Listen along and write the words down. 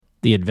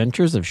The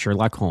Adventures of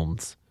Sherlock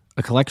Holmes,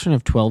 a collection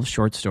of 12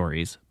 short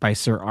stories by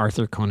Sir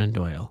Arthur Conan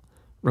Doyle,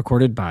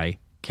 recorded by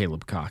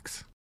Caleb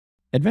Cox.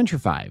 Adventure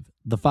 5,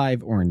 The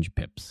 5 Orange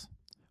Pips.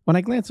 When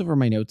I glance over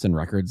my notes and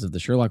records of the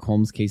Sherlock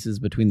Holmes cases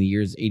between the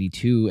years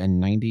 82 and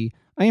 90,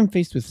 I am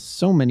faced with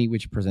so many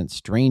which present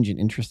strange and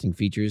interesting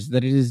features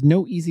that it is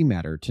no easy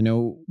matter to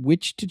know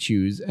which to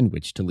choose and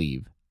which to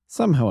leave.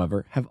 Some,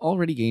 however, have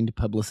already gained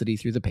publicity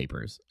through the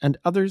papers, and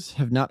others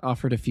have not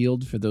offered a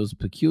field for those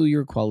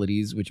peculiar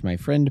qualities which my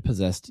friend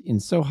possessed in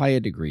so high a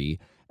degree,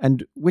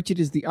 and which it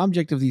is the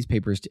object of these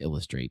papers to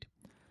illustrate.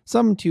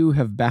 Some, too,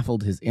 have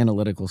baffled his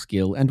analytical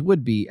skill and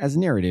would be, as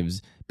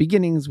narratives,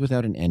 beginnings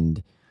without an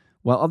end,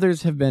 while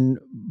others have been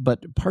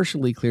but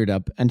partially cleared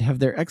up and have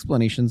their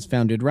explanations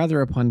founded rather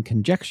upon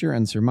conjecture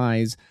and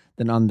surmise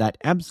than on that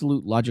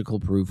absolute logical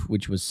proof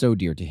which was so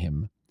dear to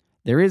him.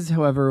 There is,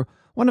 however,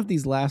 one of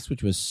these last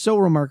which was so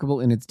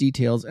remarkable in its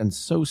details and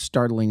so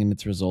startling in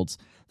its results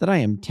that I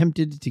am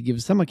tempted to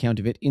give some account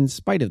of it in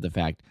spite of the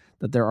fact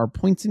that there are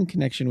points in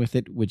connection with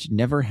it which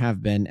never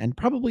have been and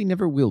probably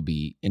never will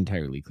be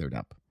entirely cleared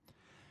up.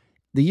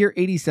 The year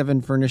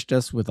 87 furnished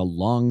us with a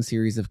long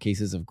series of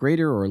cases of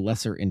greater or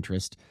lesser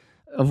interest,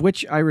 of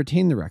which I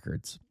retain the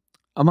records.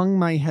 Among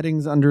my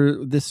headings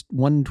under this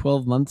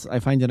 112 months, I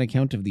find an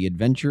account of the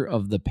adventure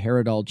of the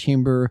Paradol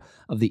Chamber,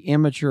 of the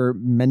Amateur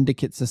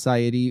Mendicant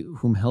Society,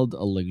 whom held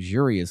a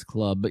luxurious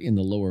club in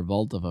the lower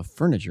vault of a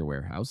furniture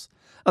warehouse,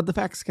 of the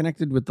facts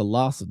connected with the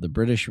loss of the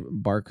British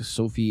bark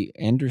Sophie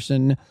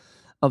Anderson,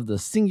 of the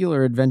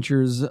singular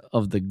adventures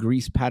of the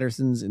Grease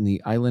Pattersons in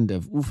the island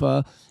of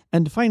Ufa,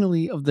 and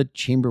finally of the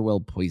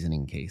Chamberwell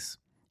poisoning case.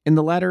 In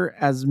the latter,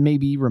 as may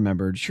be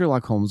remembered,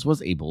 Sherlock Holmes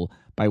was able,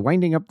 by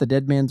winding up the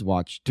dead man's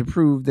watch, to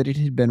prove that it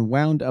had been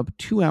wound up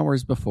 2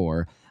 hours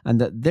before, and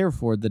that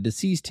therefore the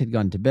deceased had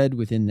gone to bed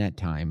within that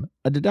time,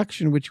 a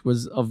deduction which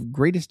was of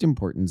greatest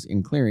importance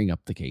in clearing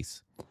up the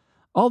case.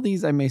 All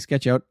these I may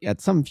sketch out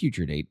at some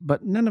future date,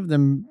 but none of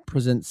them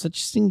present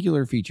such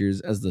singular features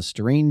as the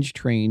strange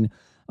train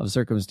of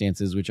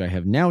circumstances which I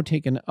have now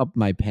taken up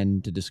my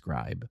pen to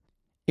describe.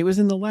 It was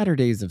in the latter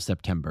days of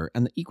September,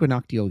 and the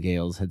equinoctial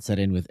gales had set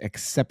in with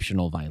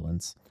exceptional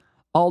violence.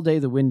 All day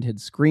the wind had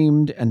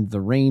screamed, and the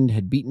rain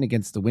had beaten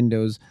against the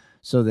windows,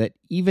 so that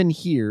even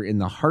here in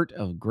the heart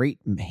of great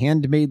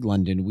handmade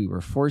London we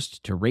were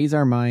forced to raise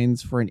our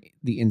minds for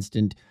the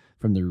instant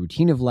from the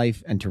routine of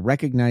life and to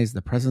recognize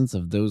the presence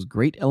of those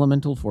great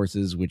elemental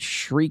forces which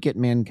shriek at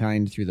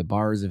mankind through the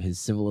bars of his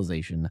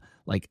civilization,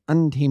 like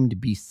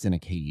untamed beasts in a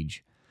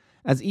cage.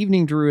 As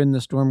evening drew in,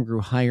 the storm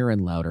grew higher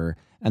and louder,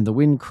 and the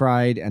wind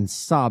cried and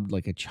sobbed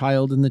like a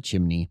child in the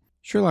chimney.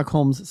 Sherlock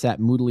Holmes sat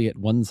moodily at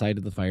one side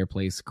of the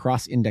fireplace,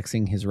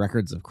 cross-indexing his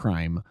records of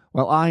crime,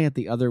 while I at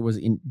the other was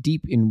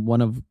deep in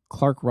one of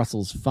Clark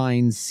Russell's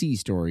fine sea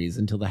stories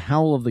until the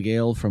howl of the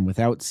gale from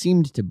without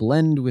seemed to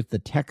blend with the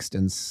text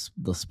and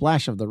the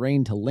splash of the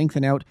rain to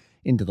lengthen out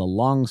into the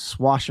long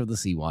swash of the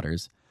sea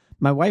waters.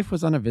 My wife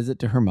was on a visit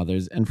to her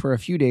mother's, and for a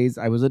few days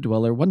I was a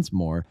dweller once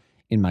more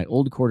in my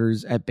old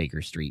quarters at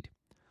Baker Street.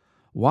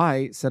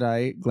 "Why," said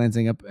I,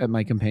 glancing up at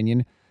my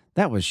companion,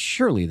 "that was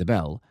surely the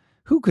bell.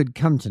 Who could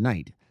come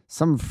tonight?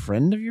 Some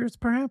friend of yours,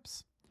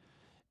 perhaps?"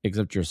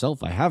 "Except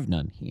yourself, I have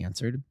none," he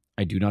answered.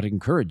 "I do not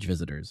encourage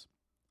visitors."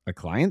 "A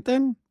client,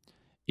 then?"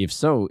 "If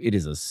so, it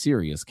is a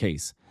serious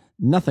case.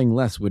 Nothing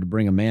less would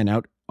bring a man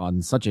out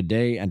on such a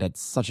day and at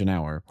such an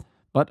hour.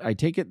 But I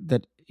take it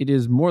that it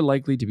is more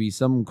likely to be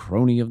some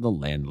crony of the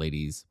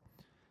landlady's."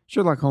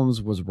 Sherlock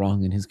Holmes was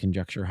wrong in his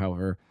conjecture,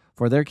 however,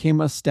 for there came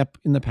a step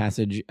in the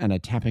passage and a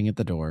tapping at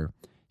the door.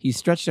 He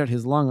stretched out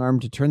his long arm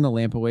to turn the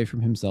lamp away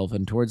from himself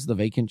and towards the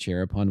vacant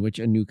chair upon which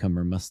a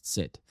newcomer must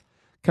sit.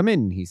 "Come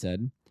in," he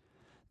said.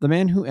 The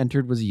man who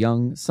entered was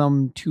young,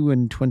 some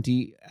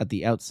 22 at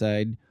the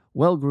outside,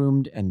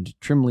 well-groomed and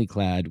trimly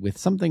clad, with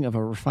something of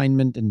a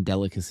refinement and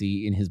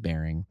delicacy in his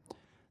bearing.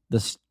 The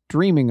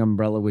streaming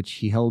umbrella which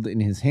he held in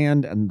his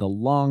hand and the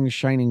long,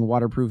 shining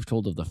waterproof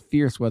told of the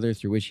fierce weather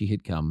through which he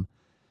had come.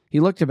 He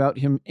looked about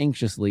him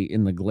anxiously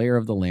in the glare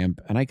of the lamp,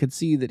 and I could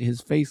see that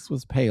his face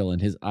was pale and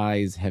his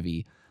eyes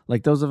heavy,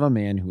 like those of a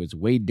man who is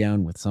weighed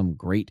down with some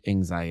great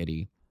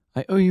anxiety.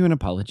 "I owe you an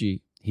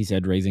apology," he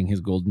said, raising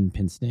his golden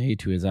pince-nez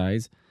to his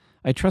eyes.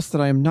 "I trust that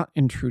I am not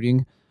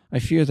intruding. I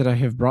fear that I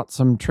have brought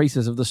some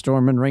traces of the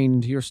storm and rain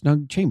into your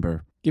snug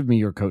chamber." "Give me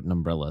your coat and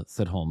umbrella,"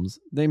 said Holmes.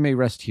 "They may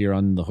rest here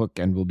on the hook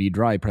and will be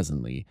dry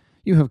presently.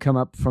 You have come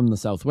up from the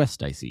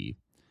southwest, I see."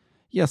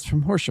 "Yes,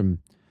 from Horsham.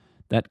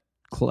 That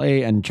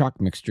clay and chalk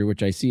mixture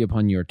which I see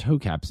upon your toe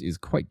caps is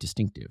quite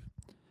distinctive."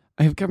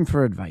 "I have come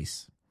for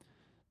advice."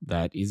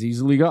 "That is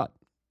easily got."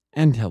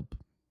 "And help."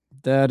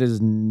 "That is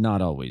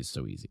not always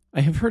so easy." "I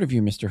have heard of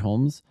you, Mr.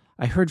 Holmes.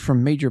 I heard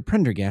from Major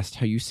Prendergast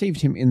how you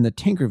saved him in the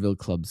Tankerville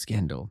Club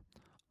scandal."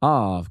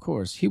 "Ah, of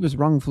course. He was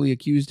wrongfully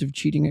accused of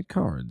cheating at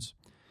cards."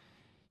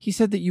 "He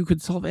said that you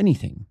could solve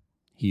anything."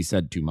 "He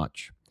said too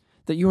much."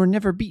 "That you were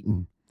never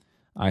beaten."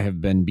 "I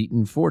have been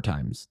beaten 4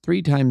 times,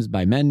 3 times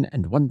by men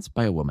and once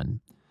by a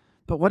woman."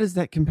 "But what is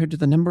that compared to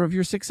the number of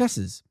your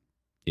successes?"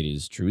 "It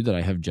is true that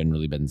I have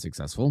generally been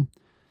successful."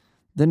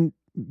 "Then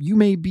You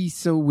may be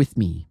so with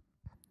me.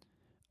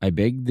 I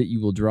beg that you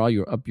will draw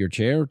up your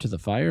chair to the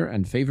fire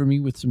and favor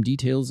me with some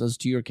details as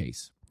to your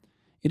case.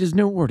 It is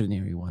no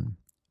ordinary one.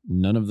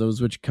 None of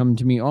those which come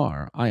to me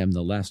are. I am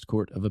the last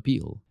court of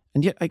appeal.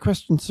 And yet I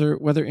question, sir,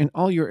 whether in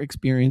all your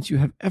experience you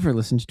have ever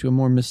listened to a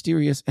more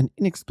mysterious and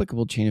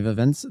inexplicable chain of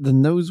events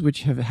than those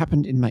which have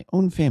happened in my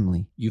own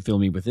family. You fill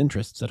me with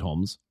interest, said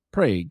Holmes.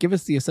 Pray, give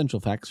us the essential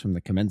facts from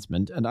the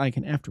commencement, and I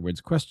can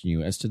afterwards question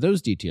you as to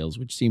those details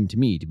which seem to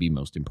me to be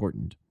most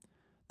important.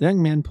 The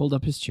young man pulled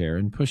up his chair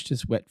and pushed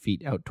his wet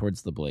feet out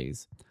towards the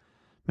blaze.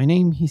 My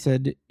name, he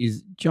said,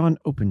 is John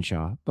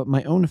Openshaw, but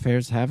my own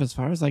affairs have, as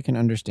far as I can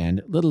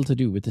understand, little to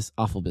do with this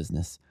awful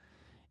business.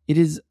 It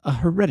is a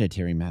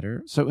hereditary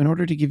matter, so in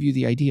order to give you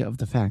the idea of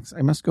the facts,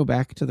 I must go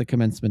back to the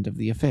commencement of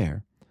the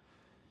affair.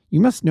 You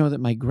must know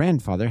that my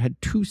grandfather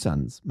had 2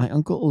 sons, my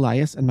uncle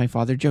Elias and my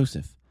father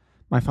Joseph.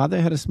 My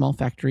father had a small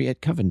factory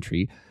at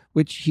Coventry,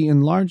 which he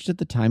enlarged at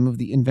the time of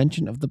the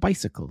invention of the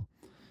bicycle.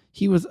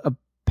 He was a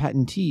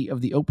patentee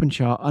of the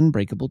Openshaw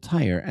unbreakable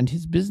tire, and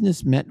his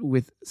business met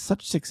with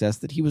such success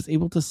that he was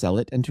able to sell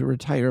it and to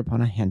retire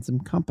upon a handsome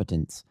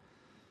competence.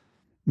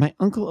 My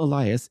uncle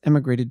Elias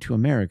emigrated to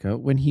America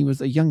when he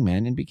was a young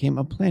man and became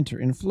a planter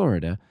in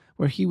Florida,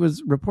 where he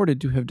was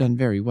reported to have done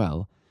very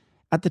well.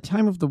 At the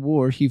time of the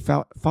war he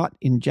fought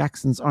in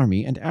Jackson's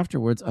army and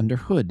afterwards under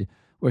Hood,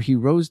 where he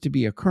rose to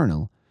be a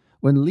colonel.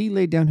 When Lee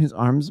laid down his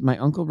arms, my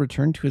uncle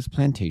returned to his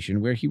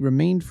plantation, where he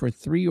remained for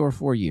 3 or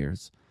 4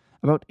 years.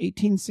 About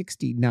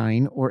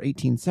 1869 or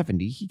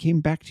 1870 he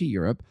came back to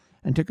Europe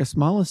and took a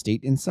small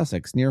estate in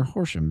Sussex near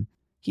Horsham.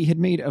 He had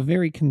made a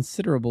very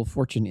considerable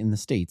fortune in the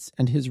States,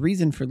 and his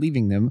reason for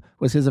leaving them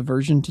was his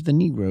aversion to the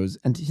Negroes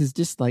and his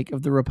dislike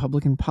of the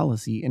Republican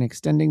policy in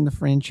extending the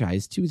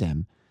franchise to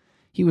them.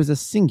 He was a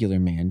singular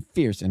man,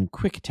 fierce and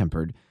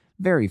quick-tempered,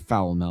 very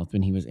foul-mouthed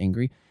when he was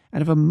angry,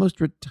 and of a most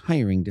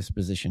retiring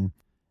disposition.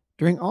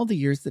 During all the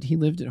years that he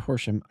lived at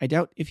Horsham, I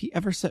doubt if he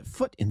ever set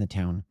foot in the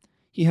town.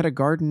 He had a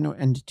garden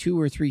and 2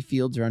 or 3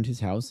 fields around his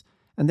house,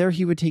 and there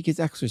he would take his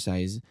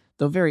exercise,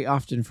 though very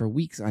often for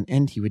weeks on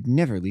end he would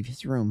never leave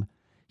his room.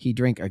 He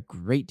drank a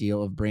great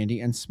deal of brandy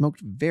and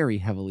smoked very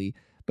heavily,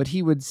 but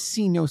he would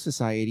see no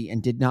society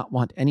and did not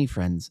want any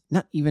friends,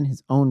 not even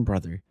his own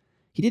brother.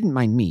 He didn't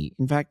mind me.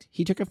 In fact,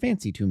 he took a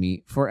fancy to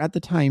me, for at the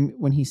time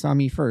when he saw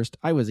me first,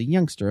 I was a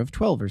youngster of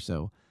 12 or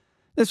so.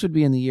 This would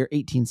be in the year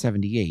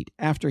 1878,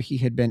 after he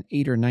had been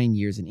 8 or 9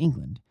 years in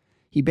England.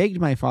 He begged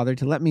my father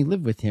to let me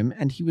live with him,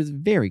 and he was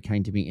very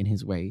kind to me in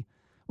his way.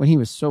 When he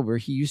was sober,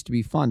 he used to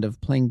be fond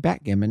of playing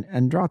backgammon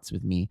and draughts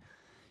with me.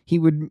 He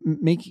would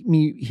make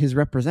me his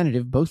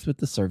representative both with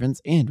the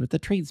servants and with the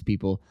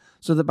tradespeople,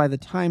 so that by the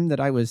time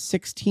that I was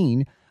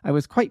 16, I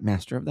was quite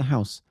master of the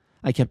house.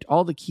 I kept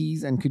all the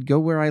keys and could go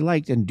where I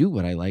liked and do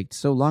what I liked,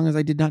 so long as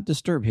I did not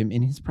disturb him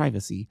in his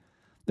privacy.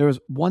 There was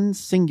one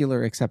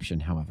singular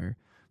exception, however,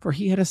 for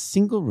he had a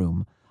single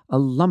room, a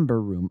lumber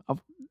room,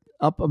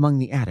 up among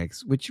the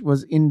attics, which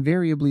was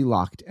invariably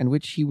locked, and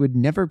which he would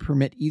never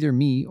permit either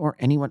me or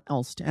anyone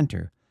else to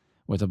enter.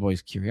 With a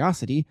boy's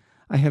curiosity,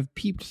 I have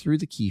peeped through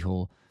the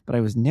keyhole, but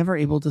I was never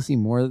able to see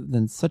more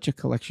than such a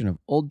collection of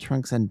old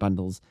trunks and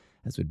bundles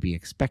as would be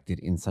expected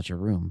in such a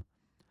room.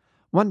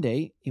 One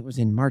day, it was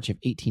in March of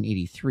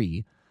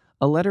 1883,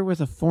 a letter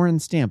with a foreign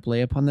stamp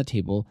lay upon the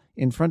table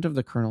in front of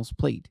the colonel's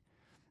plate.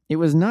 It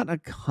was not a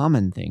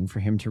common thing for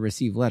him to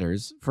receive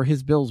letters, for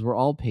his bills were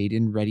all paid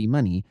in ready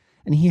money,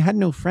 and he had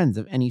no friends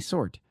of any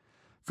sort.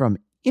 From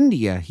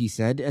India, he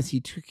said, as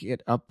he took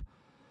it up,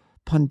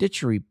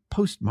 Pondicherry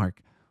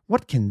postmark.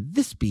 What can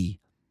this be?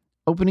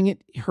 Opening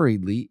it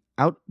hurriedly,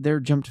 out there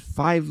jumped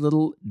 5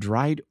 little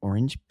dried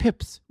orange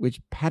pips,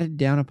 which patted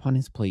down upon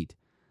his plate.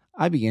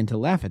 I began to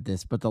laugh at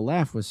this, but the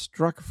laugh was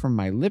struck from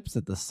my lips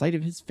at the sight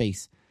of his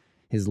face.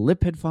 His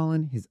lip had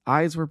fallen, his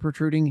eyes were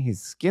protruding,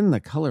 his skin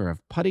the color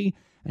of putty,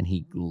 and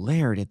he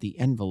glared at the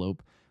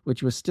envelope,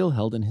 which was still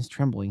held in his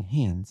trembling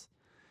hands.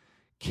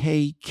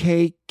 K,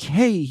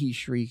 he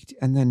shrieked,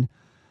 and then,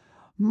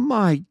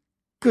 my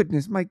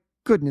goodness,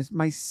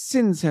 my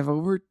sins have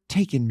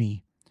overtaken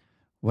me.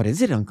 What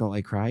is it, uncle?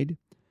 I cried.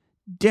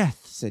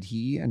 Death, said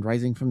he, and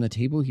rising from the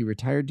table he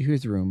retired to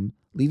his room,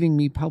 leaving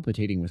me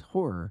palpitating with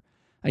horror.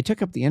 I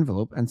took up the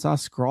envelope and saw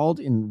scrawled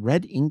in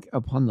red ink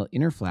upon the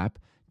inner flap,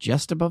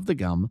 just above the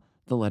gum,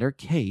 the letter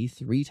K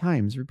 3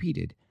 times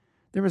repeated.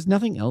 There was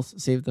nothing else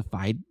save the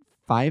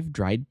 5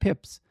 dried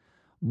pips.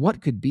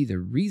 What could be the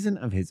reason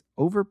of his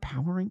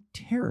overpowering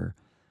terror?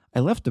 I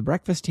left the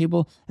breakfast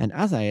table, and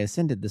as I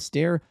ascended the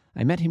stair,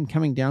 I met him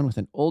coming down with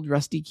an old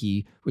rusty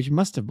key, which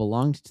must have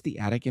belonged to the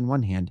attic in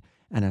one hand,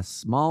 and a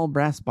small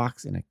brass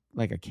box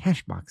like a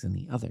cash box in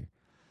the other.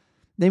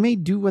 They may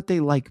do what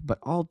they like, but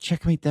I'll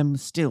checkmate them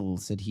still,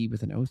 said he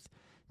with an oath.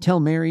 Tell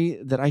Mary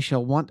that I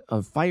shall want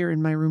a fire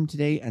in my room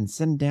today, and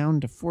send down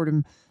to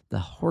Fordham the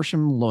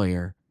Horsham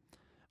lawyer.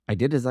 I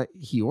did as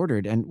he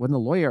ordered, and when the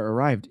lawyer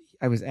arrived,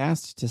 I was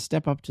asked to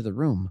step up to the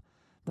room.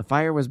 The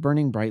fire was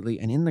burning brightly,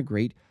 and in the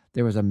grate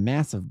there was a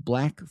mass of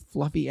black,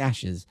 fluffy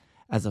ashes,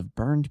 as of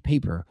burned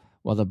paper,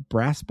 while the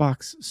brass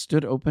box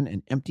stood open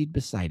and emptied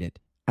beside it.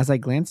 As I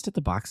glanced at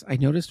the box, I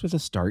noticed with a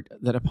start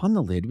that upon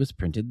the lid was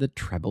printed the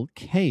treble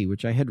K,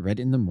 which I had read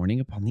in the morning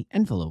upon the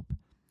envelope.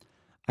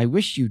 "I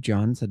wish you,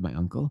 John," said my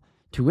uncle,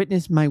 "to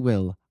witness my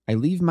will. I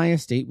leave my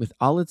estate with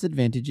all its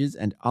advantages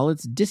and all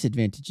its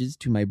disadvantages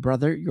to my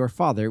brother, your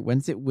father,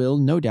 whence it will,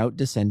 no doubt,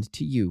 descend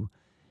to you.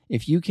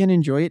 If you can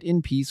enjoy it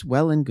in peace,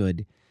 well and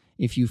good.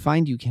 If you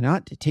find you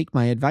cannot, take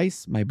my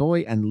advice, my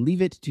boy, and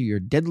leave it to your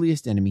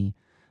deadliest enemy.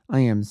 I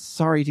am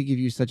sorry to give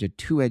you such a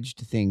two-edged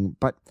thing,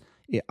 but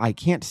I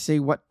can't say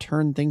what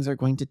turn things are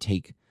going to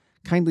take.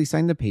 Kindly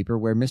sign the paper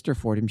where Mr.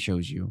 Fordham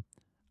shows you."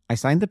 I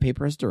signed the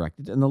paper as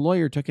directed, and the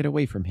lawyer took it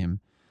away from him.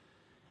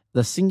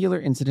 The singular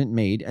incident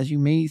made, as you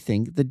may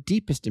think, the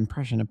deepest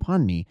impression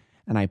upon me,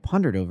 and I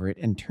pondered over it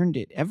and turned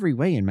it every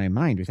way in my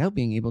mind without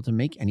being able to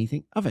make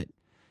anything of it.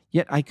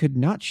 Yet I could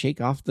not shake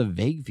off the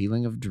vague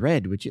feeling of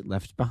dread which it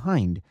left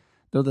behind,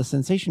 though the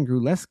sensation grew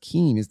less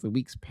keen as the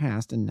weeks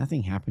passed and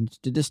nothing happened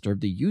to disturb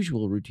the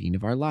usual routine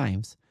of our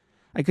lives.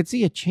 I could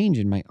see a change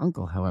in my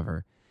uncle,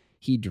 however.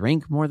 He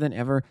drank more than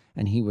ever,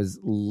 and he was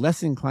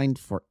less inclined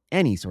for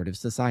any sort of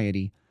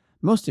society.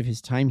 Most of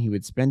his time he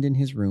would spend in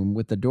his room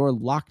with the door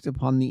locked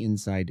upon the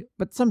inside,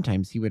 but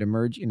sometimes he would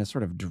emerge in a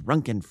sort of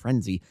drunken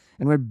frenzy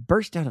and would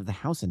burst out of the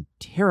house and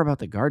tear about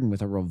the garden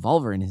with a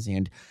revolver in his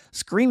hand,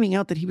 screaming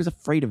out that he was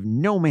afraid of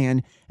no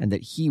man and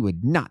that he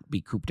would not be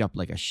cooped up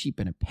like a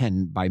sheep in a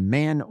pen by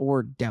man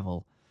or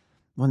devil.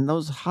 When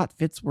those hot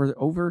fits were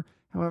over,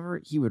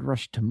 however, he would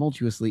rush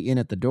tumultuously in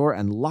at the door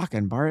and lock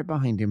and bar it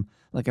behind him,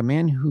 like a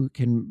man who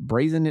can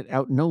brazen it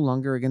out no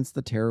longer against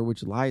the terror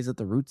which lies at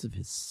the roots of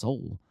his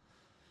soul.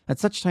 At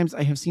such times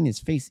I have seen his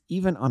face,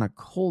 even on a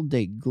cold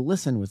day,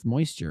 glisten with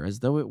moisture, as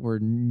though it were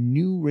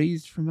new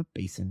raised from a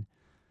basin.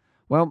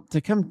 Well,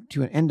 to come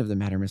to an end of the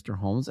matter, Mr.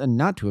 Holmes, and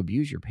not to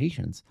abuse your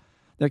patience,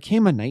 there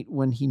came a night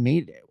when he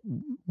made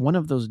one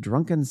of those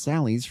drunken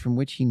sallies from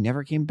which he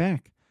never came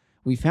back.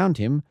 We found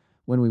him,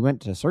 when we went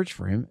to search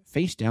for him,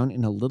 face down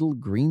in a little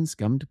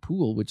green-scummed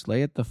pool which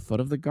lay at the foot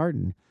of the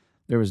garden.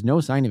 There was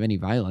no sign of any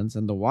violence,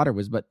 and the water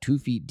was but 2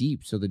 feet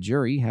deep, so the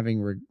jury,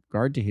 having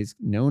regard to his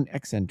known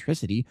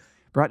eccentricity,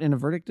 brought in a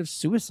verdict of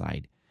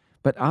suicide.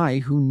 But I,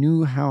 who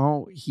knew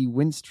how he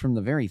winced from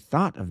the very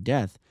thought of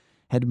death,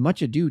 had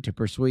much ado to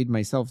persuade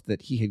myself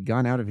that he had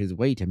gone out of his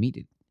way to meet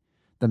it.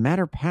 The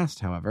matter passed,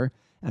 however,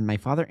 and my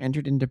father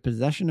entered into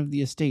possession of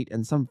the estate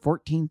and some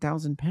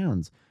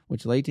 £14,000,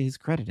 which lay to his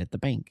credit at the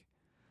bank.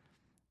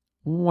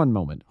 "One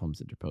moment," Holmes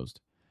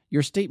interposed.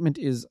 "Your statement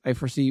is, I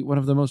foresee, one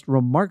of the most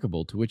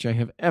remarkable to which I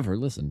have ever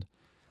listened.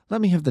 Let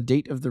me have the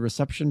date of the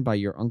reception by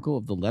your uncle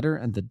of the letter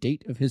and the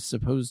date of his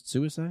supposed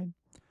suicide."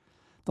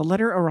 "The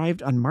letter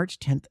arrived on March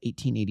 10th,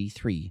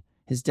 1883.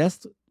 His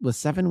death was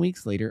 7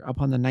 weeks later,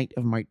 upon the night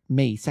of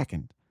May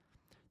 2nd.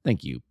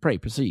 "Thank you. Pray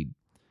proceed."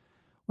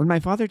 "When my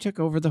father took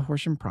over the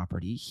Horsham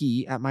property,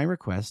 he, at my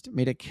request,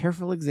 made a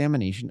careful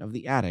examination of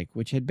the attic,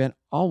 which had been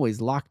always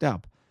locked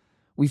up.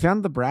 We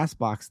found the brass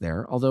box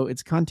there, although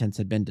its contents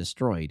had been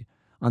destroyed.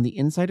 On the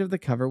inside of the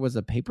cover was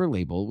a paper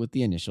label with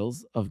the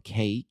initials of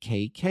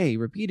KKK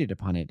repeated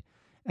upon it,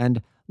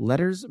 and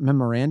letters,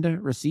 memoranda,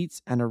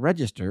 receipts, and a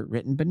register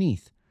written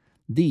beneath.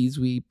 These,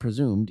 we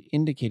presumed,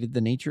 indicated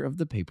the nature of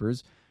the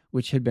papers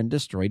which had been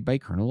destroyed by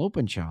Colonel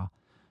Openshaw.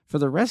 For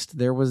the rest,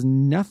 there was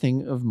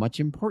nothing of much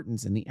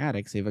importance in the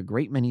attic save a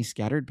great many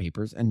scattered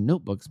papers and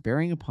notebooks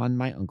bearing upon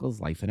my uncle's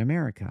life in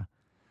America.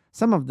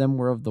 Some of them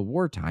were of the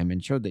war-time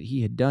and showed that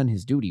he had done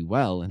his duty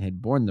well and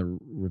had borne the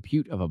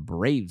repute of a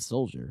brave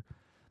soldier.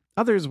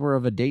 Others were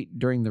of a date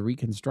during the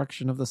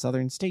reconstruction of the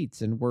Southern States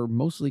and were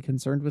mostly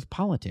concerned with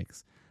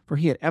politics, for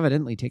he had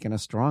evidently taken a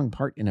strong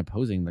part in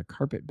opposing the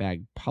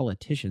carpet-bag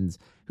politicians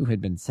who had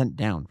been sent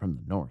down from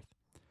the North.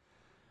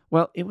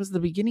 Well, it was the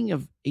beginning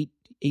of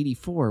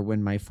 1884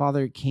 when my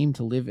father came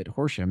to live at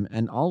Horsham,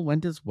 and all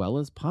went as well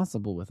as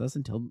possible with us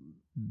until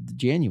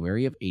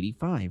January of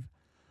 85.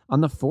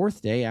 On the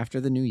 4th day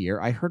after the New Year,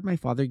 I heard my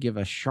father give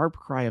a sharp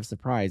cry of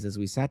surprise as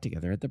we sat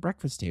together at the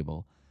breakfast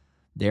table.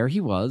 There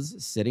he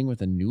was, sitting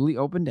with a newly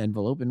opened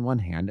envelope in one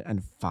hand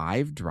and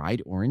 5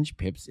 dried orange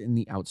pips in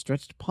the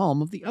outstretched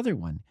palm of the other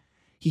one.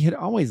 He had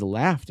always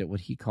laughed at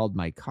what he called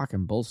my cock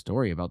and bull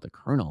story about the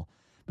colonel,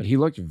 but he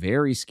looked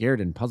very scared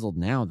and puzzled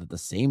now that the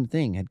same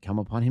thing had come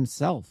upon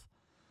himself.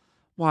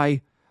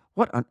 "Why,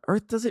 what on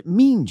earth does it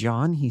mean,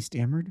 John?" he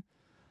stammered.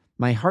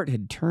 My heart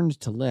had turned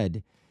to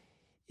lead.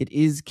 "It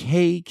is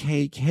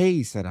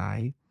KKK, said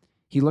I.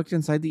 He looked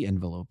inside the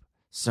envelope.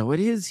 "So it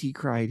is," he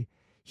cried.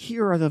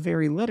 "Here are the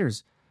very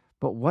letters,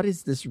 but what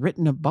is this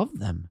written above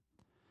them?"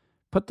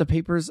 "Put the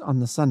papers on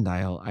the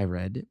sundial," I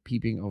read,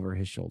 peeping over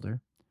his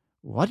shoulder.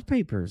 "What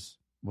papers?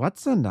 What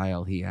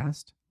sundial?" he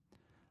asked.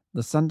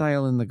 "The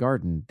sundial in the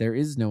garden. There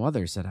is no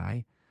other," said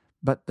I.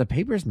 "But the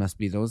papers must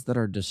be those that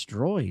are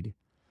destroyed."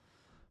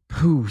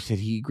 "Pooh," said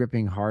he,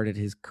 gripping hard at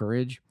his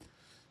courage.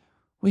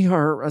 "We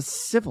are a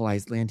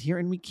civilized land here,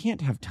 and we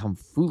can't have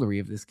tomfoolery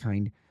of this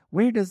kind.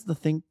 Where does the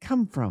thing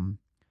come from?"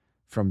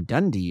 "From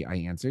Dundee," I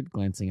answered,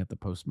 glancing at the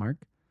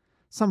postmark.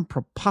 "Some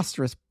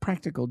preposterous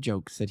practical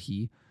joke," said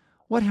he.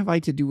 "What have I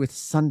to do with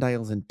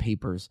sundials and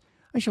papers?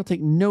 I shall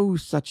take no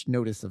such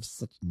notice of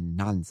such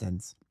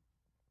nonsense."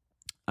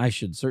 "I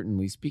should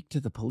certainly speak to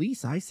the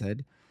police," I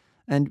said.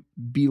 "And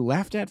be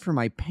laughed at for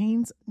my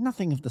pains?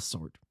 Nothing of the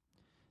sort."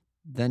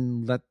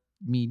 "Then let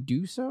me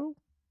do so?"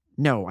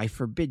 "No, I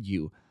forbid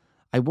you.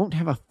 I won't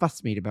have a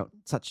fuss made about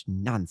such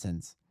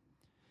nonsense."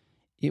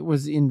 It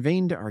was in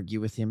vain to argue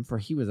with him, for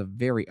he was a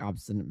very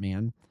obstinate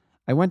man.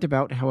 I went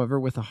about, however,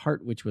 with a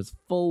heart which was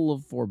full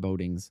of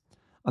forebodings.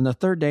 On the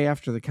third day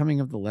after the coming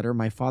of the letter,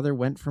 my father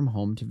went from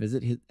home to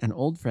visit an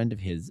old friend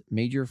of his,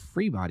 Major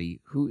Freebody,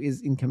 who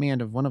is in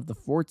command of one of the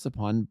forts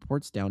upon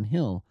Portsdown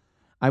Hill.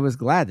 I was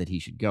glad that he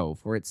should go,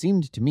 for it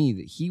seemed to me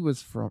that he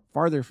was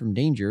farther from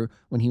danger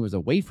when he was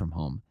away from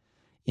home.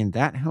 In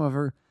that,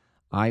 however,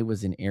 I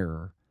was in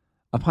error.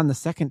 Upon the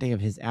second day of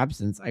his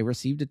absence, I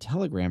received a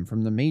telegram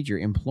from the major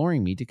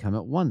imploring me to come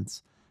at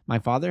once. My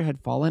father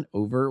had fallen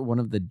over one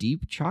of the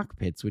deep chalk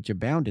pits which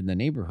abound in the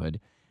neighborhood,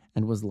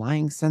 and was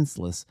lying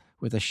senseless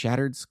with a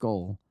shattered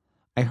skull.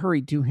 I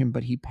hurried to him,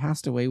 but he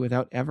passed away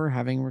without ever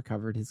having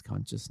recovered his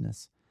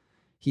consciousness.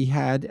 He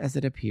had, as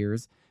it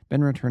appears,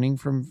 been returning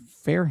from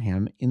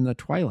Fareham in the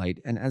twilight,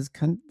 and as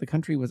the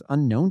country was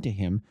unknown to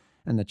him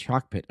and the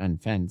chalk pit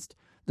unfenced,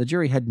 the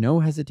jury had no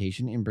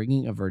hesitation in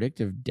bringing a verdict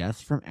of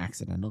death from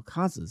accidental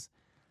causes.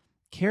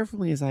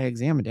 Carefully as I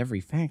examined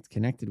every fact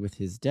connected with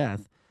his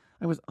death,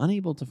 I was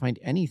unable to find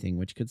anything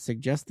which could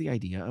suggest the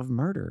idea of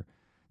murder.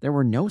 There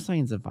were no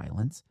signs of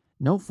violence,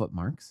 no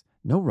footmarks,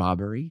 no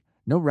robbery,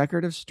 no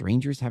record of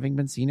strangers having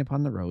been seen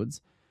upon the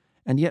roads,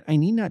 and yet I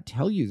need not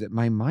tell you that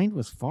my mind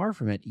was far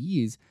from at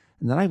ease,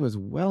 and that I was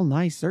well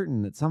nigh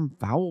certain that some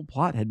foul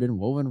plot had been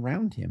woven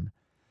round him.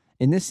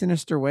 In this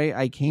sinister way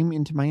I came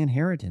into my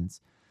inheritance.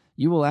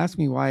 You will ask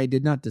me why I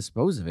did not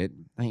dispose of it.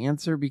 I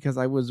answer because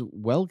I was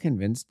well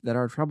convinced that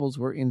our troubles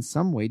were in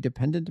some way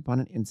dependent upon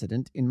an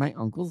incident in my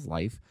uncle's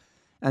life,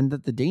 and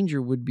that the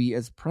danger would be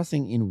as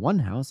pressing in one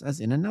house as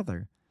in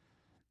another.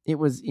 It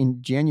was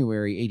in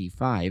January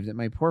 85 that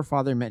my poor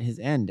father met his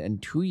end,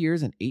 and 2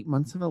 years and 8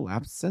 months have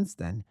elapsed since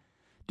then.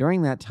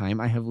 During that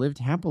time I have lived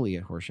happily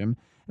at Horsham,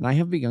 and I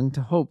have begun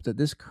to hope that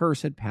this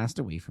curse had passed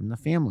away from the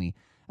family,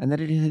 and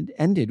that it had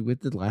ended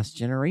with the last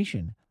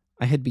generation.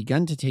 I had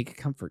begun to take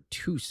comfort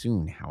too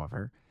soon,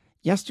 however.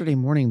 Yesterday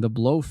morning the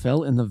blow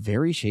fell in the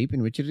very shape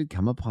in which it had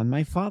come upon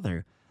my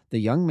father. The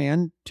young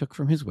man took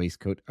from his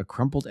waistcoat a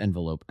crumpled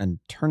envelope, and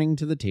turning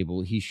to the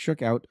table, he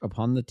shook out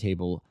upon the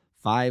table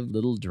 5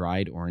 little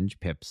dried orange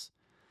pips.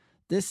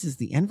 "This is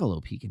the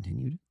envelope," he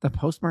continued. "The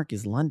postmark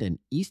is London,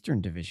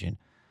 Eastern Division.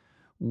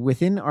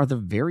 Within are the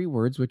very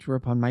words which were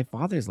upon my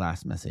father's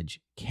last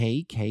message,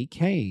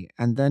 KKK,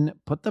 and then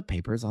put the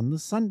papers on the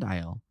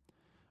sundial."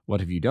 "What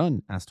have you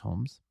done?" asked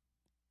Holmes.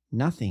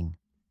 "Nothing."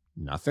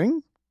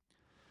 "Nothing?"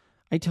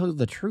 "I tell you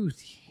the truth."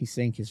 He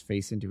sank his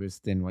face into his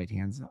thin white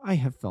hands. "I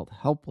have felt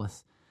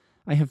helpless.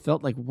 I have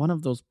felt like one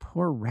of those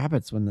poor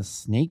rabbits when the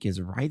snake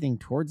is writhing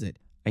towards it.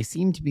 I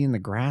seem to be in the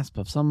grasp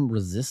of some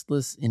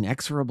resistless,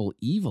 inexorable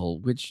evil,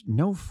 which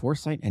no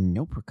foresight and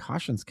no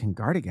precautions can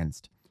guard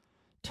against."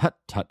 "Tut,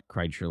 tut,"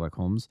 cried Sherlock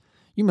Holmes.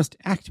 "You must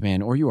act,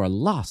 man, or you are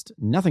lost.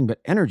 Nothing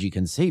but energy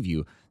can save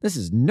you. This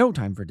is no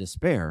time for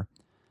despair."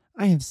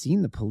 "I have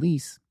seen the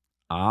police."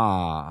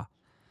 "Ah!"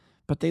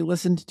 "But they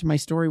listened to my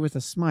story with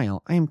a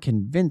smile. I am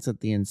convinced that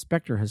the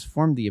inspector has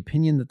formed the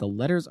opinion that the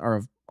letters are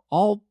of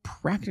all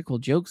practical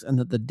jokes, and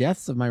that the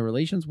deaths of my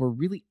relations were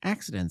really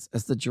accidents,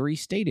 as the jury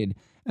stated,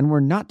 and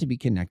were not to be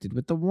connected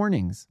with the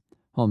warnings."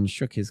 Holmes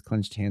shook his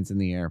clenched hands in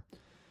the air.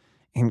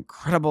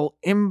 "Incredible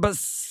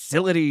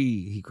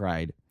imbecility!" he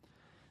cried.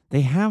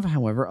 "They have,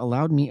 however,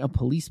 allowed me a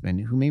policeman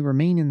who may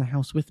remain in the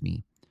house with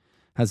me."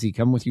 "Has he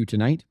come with you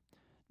tonight?"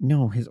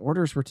 "No, his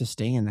orders were to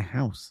stay in the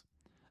house."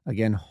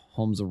 Again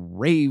Holmes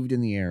raved in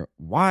the air.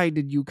 "Why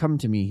did you come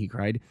to me?" he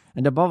cried.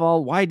 "And above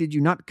all, why did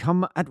you not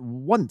come at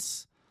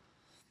once?"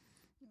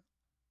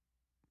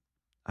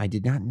 "I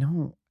did not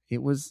know.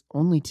 It was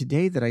only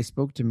today that I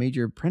spoke to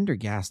Major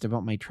Prendergast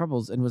about my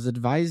troubles, and was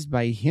advised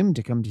by him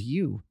to come to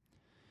you."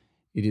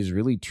 "It is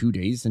really 2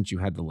 days since you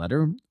had the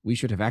letter. We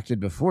should have acted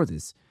before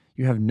this.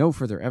 You have no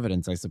further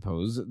evidence, I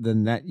suppose,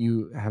 than that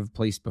you have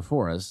placed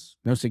before us.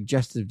 No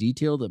suggestive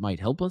detail that might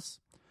help us?"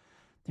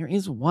 "There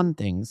is one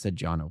thing," said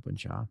John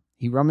Openshaw.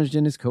 He rummaged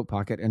in his coat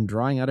pocket, and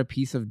drawing out a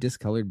piece of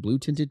discolored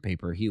blue-tinted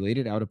paper, he laid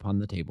it out upon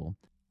the table.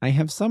 "I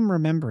have some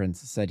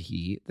remembrance," said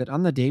he, "that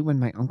on the day when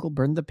my uncle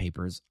burned the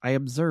papers, I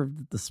observed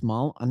that the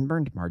small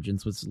unburned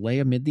margins which lay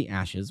amid the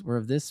ashes were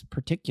of this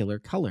particular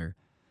color.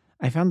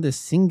 I found this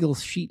single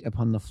sheet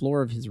upon the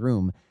floor of his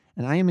room,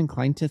 and I am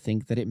inclined to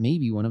think that it may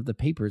be one of the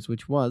papers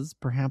which was,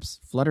 perhaps,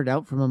 fluttered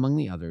out from among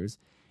the others,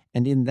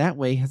 and in that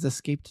way has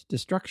escaped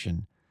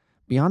destruction.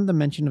 Beyond the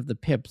mention of the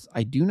pips,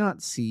 I do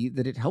not see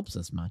that it helps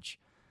us much.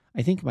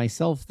 I think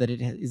myself that it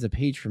is a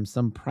page from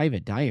some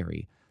private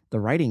diary. The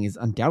writing is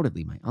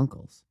undoubtedly my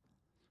uncle's."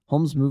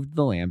 Holmes moved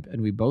the lamp,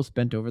 and we both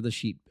bent over the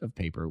sheet of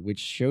paper, which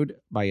showed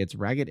by its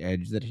ragged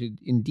edge that it had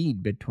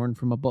indeed been torn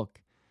from a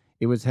book.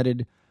 It was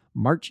headed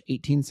March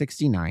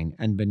 1869,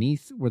 and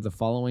beneath were the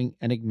following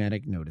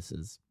enigmatic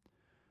notices.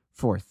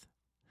 4th,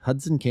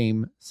 Hudson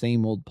came,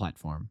 same old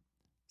platform.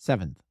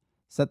 7th,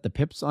 set the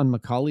pips on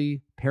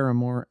Macaulay,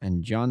 Paramore,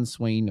 and John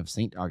Swain of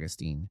St.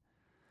 Augustine.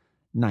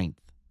 9th,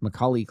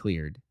 Macaulay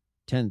cleared.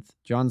 10th,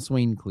 John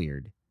Swain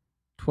cleared.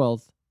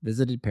 12th,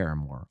 visited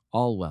Paramore.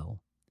 All well.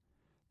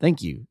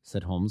 Thank you,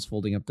 said Holmes,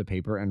 folding up the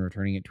paper and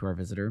returning it to our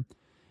visitor.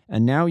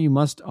 And now you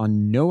must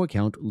on no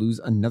account lose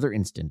another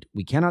instant.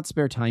 We cannot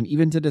spare time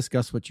even to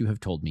discuss what you have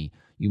told me.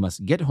 You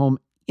must get home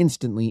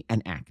instantly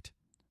and act.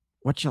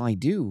 What shall I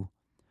do?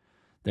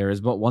 There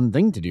is but one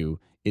thing to do.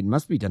 It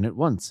must be done at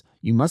once.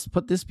 You must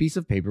put this piece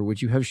of paper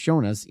which you have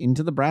shown us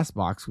into the brass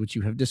box which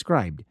you have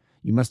described.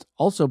 You must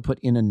also put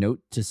in a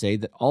note to say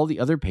that all the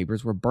other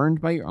papers were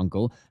burned by your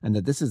uncle and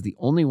that this is the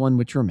only one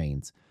which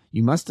remains.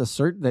 You must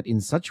assert that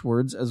in such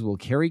words as will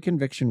carry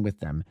conviction with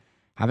them.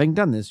 Having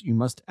done this, you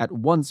must at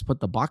once put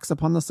the box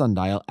upon the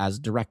sundial as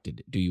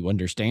directed. Do you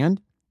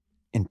understand?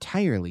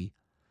 Entirely.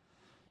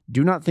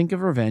 Do not think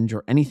of revenge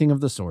or anything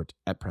of the sort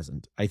at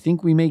present. I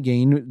think we may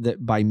gain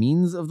that by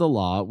means of the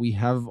law we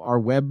have our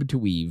web to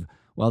weave,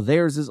 while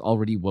theirs is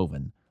already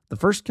woven. The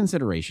first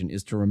consideration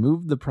is to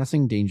remove the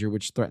pressing danger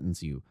which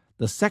threatens you.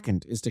 The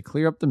second is to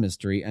clear up the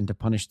mystery and to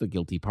punish the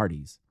guilty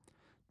parties.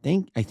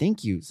 I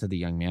thank you, said the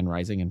young man,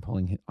 rising and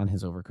pulling on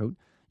his overcoat.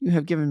 You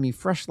have given me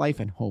fresh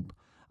life and hope.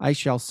 I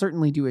shall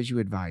certainly do as you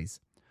advise.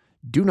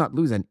 Do not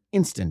lose an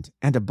instant,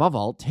 and above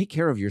all, take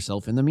care of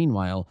yourself in the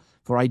meanwhile,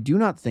 for I do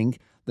not think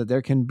that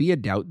there can be a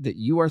doubt that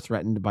you are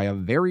threatened by a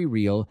very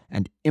real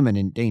and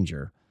imminent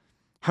danger.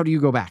 How do you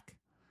go back?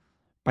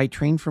 By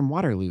train from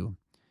Waterloo.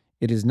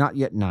 It is not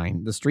yet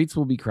 9. The streets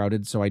will be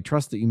crowded, so I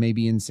trust that you may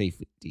be in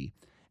safety.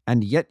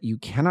 And yet you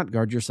cannot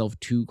guard yourself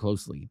too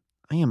closely.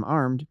 I am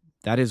armed.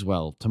 That is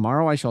well.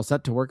 Tomorrow I shall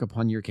set to work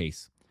upon your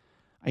case.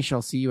 I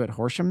shall see you at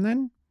Horsham,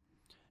 then?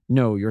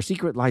 No, your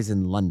secret lies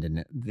in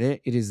London.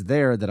 It is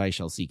there that I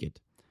shall seek it.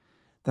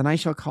 Then I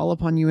shall call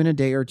upon you in a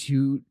day or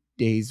 2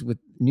 days with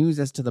news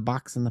as to the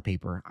box and the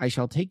paper. I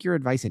shall take your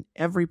advice in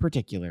every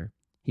particular.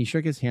 He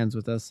shook his hands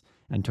with us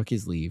and took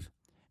his leave.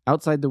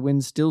 Outside the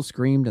wind still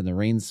screamed and the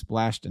rain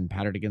splashed and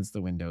pattered against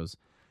the windows.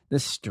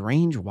 This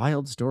strange,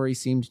 wild story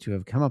seemed to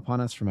have come upon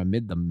us from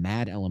amid the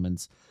mad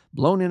elements,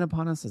 blown in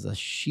upon us as a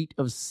sheet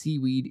of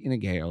seaweed in a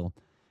gale,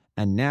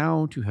 and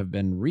now to have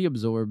been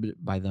reabsorbed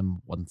by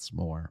them once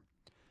more.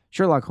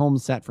 Sherlock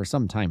Holmes sat for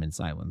some time in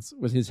silence,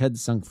 with his head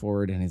sunk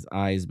forward and his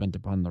eyes bent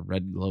upon the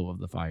red glow of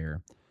the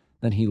fire.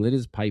 Then he lit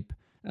his pipe,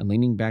 and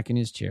leaning back in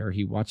his chair,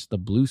 he watched the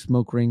blue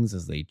smoke rings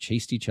as they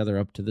chased each other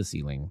up to the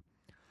ceiling.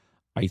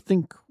 I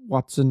think,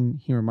 Watson,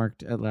 he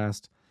remarked at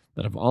last,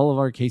 that of all of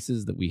our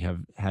cases that we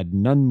have had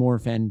none more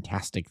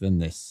fantastic than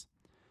this.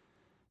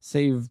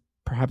 Save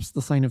perhaps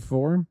the sign of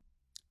 4?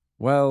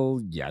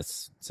 Well,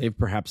 yes, save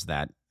perhaps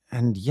that.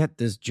 And yet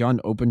this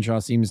John Openshaw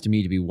seems to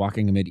me to be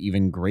walking amid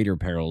even greater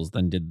perils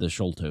than did the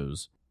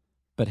Sholtos.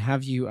 But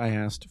have you, I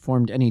asked,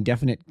 formed any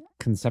definite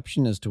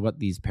conception as to what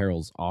these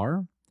perils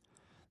are?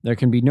 There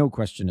can be no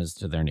question as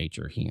to their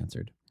nature, he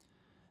answered.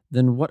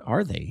 Then what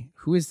are they?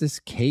 Who is this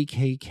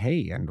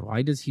KKK, and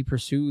why does he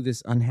pursue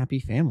this unhappy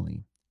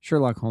family?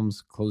 Sherlock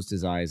Holmes closed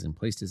his eyes and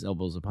placed his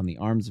elbows upon the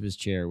arms of his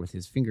chair with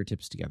his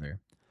fingertips together.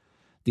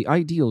 The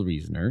ideal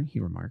reasoner, he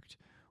remarked,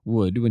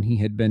 would, when he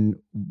had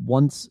been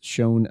once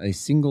shown a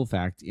single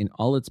fact in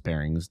all its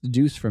bearings,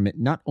 deduce from it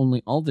not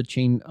only all the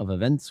chain of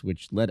events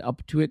which led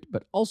up to it,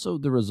 but also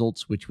the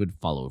results which would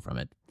follow from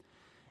it.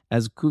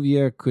 As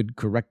Cuvier could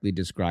correctly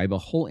describe a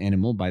whole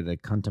animal by the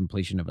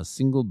contemplation of a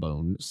single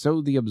bone,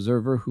 so the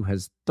observer who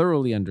has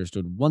thoroughly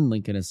understood one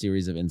link in a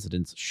series of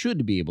incidents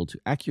should be able to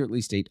accurately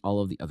state all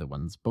of the other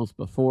ones, both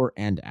before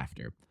and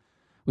after.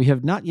 We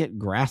have not yet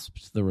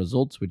grasped the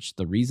results which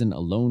the reason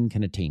alone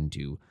can attain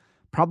to.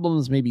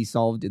 Problems may be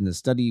solved in the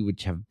study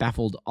which have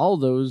baffled all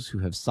those who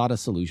have sought a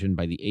solution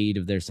by the aid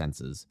of their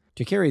senses.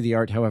 To carry the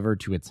art, however,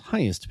 to its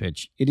highest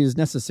pitch, it is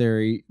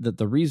necessary that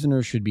the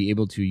reasoner should be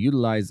able to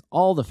utilize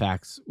all the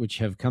facts which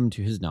have come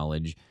to his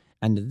knowledge,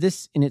 and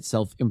this in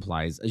itself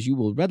implies, as you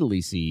will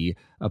readily see,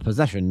 a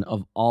possession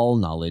of all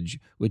knowledge,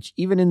 which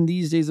even in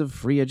these days of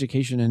free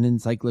education and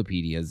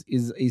encyclopedias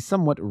is a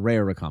somewhat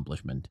rare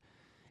accomplishment.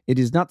 It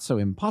is not so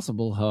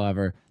impossible,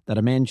 however, that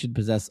a man should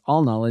possess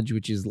all knowledge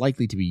which is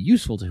likely to be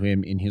useful to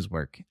him in his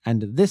work,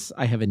 and this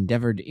I have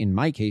endeavored in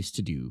my case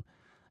to do.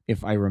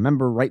 If I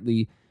remember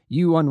rightly,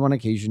 you on one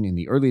occasion in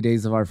the early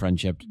days of our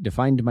friendship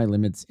defined my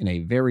limits in a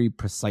very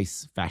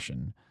precise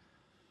fashion.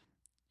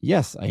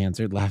 Yes, I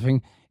answered,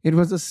 laughing. It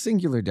was a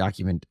singular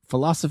document.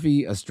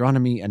 Philosophy,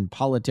 astronomy, and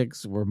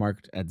politics were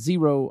marked at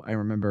 0. I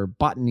remember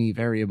botany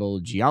variable,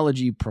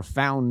 geology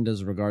profound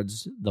as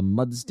regards the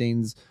mud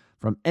stains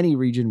from any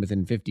region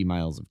within 50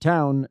 miles of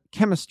town,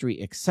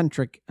 chemistry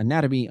eccentric,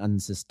 anatomy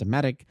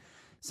unsystematic,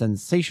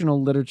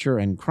 sensational literature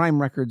and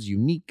crime records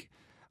unique,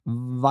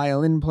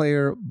 violin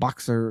player,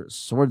 boxer,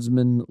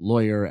 swordsman,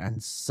 lawyer,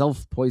 and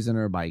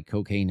self-poisoner by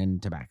cocaine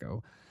and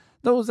tobacco.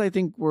 Those, I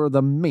think, were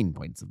the main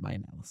points of my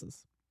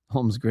analysis.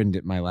 Holmes grinned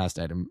at my last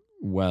item.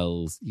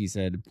 Well, he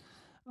said,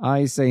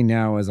 I say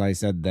now, as I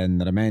said then,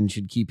 that a man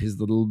should keep his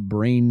little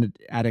brain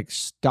attic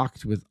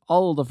stocked with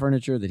all the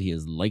furniture that he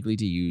is likely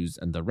to use,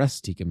 and the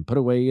rest he can put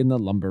away in the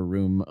lumber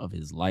room of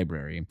his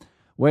library.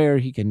 where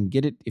he can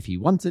get it if he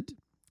wants it.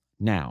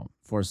 Now,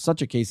 for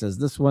such a case as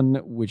this one,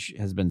 which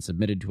has been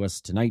submitted to us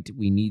tonight,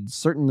 we need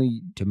certainly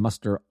to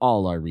muster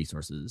all our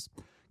resources.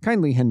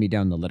 Kindly hand me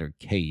down the letter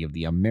K of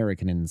the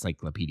American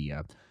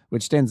Encyclopedia,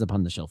 which stands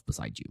upon the shelf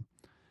beside you.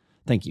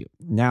 Thank you.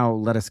 Now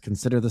let us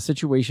consider the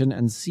situation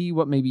and see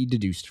what may be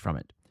deduced from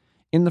it.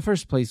 In the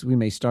first place, we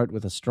may start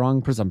with a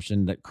strong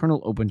presumption that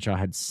Colonel Openshaw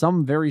had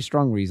some very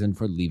strong reason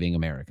for leaving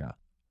America.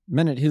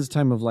 Men at his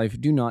time of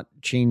life do not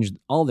change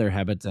all their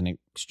habits and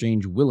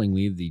exchange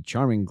willingly the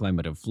charming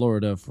climate of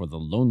Florida for the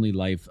lonely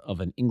life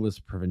of an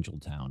English provincial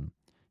town.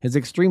 His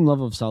extreme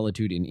love of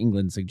solitude in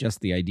England suggests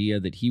the idea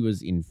that he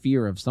was in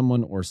fear of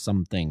someone or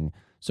something,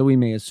 so we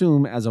may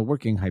assume as a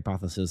working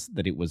hypothesis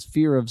that it was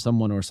fear of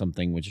someone or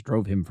something which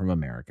drove him from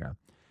America.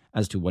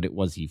 As to what it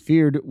was he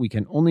feared, we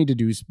can only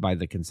deduce by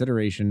the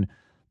consideration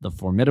the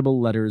formidable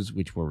letters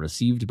which were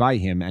received by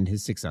him and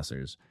his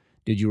successors.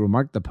 Did you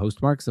remark the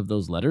postmarks of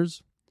those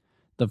letters?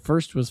 The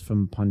first was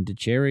from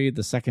Pondicherry,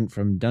 the second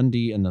from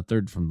Dundee, and the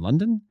third from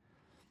London?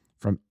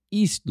 From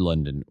East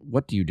London.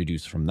 What do you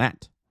deduce from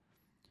that?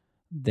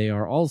 They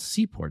are all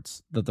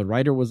seaports. That the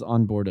writer was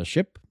on board a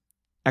ship?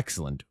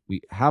 Excellent.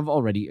 We have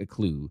already a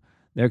clue.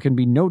 There can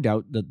be no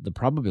doubt that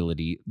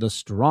the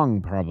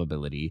strong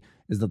probability,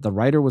 is that the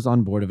writer was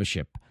on board of a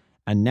ship.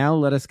 And now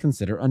let us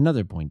consider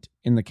another point.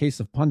 In the case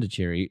of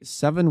Pondicherry,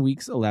 7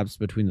 weeks elapsed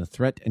between the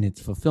threat and its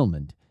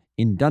fulfillment.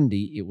 In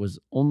Dundee, it was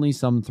only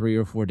some 3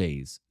 or 4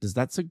 days. Does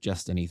that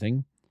suggest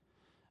anything?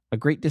 A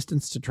great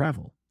distance to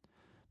travel.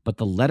 But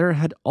the letter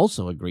had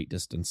also a great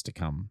distance to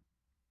come.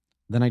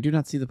 Then I do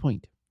not see the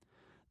point.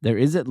 There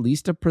is at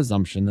least a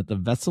presumption that the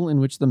vessel in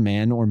which the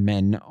man or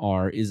men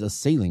are is a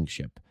sailing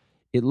ship.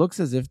 It looks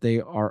as if they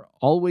are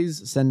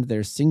always send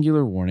their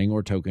singular warning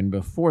or token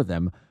before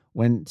them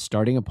when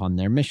starting upon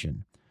their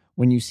mission.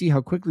 When you see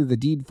how quickly the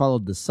deed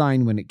followed the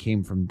sign when it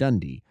came from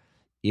Dundee.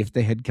 If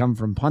they had come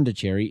from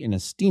Pondicherry in a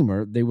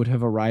steamer, they would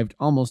have arrived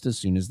almost as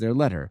soon as their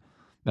letter.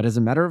 But as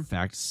a matter of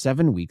fact,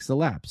 7 weeks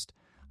elapsed.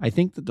 I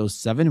think that those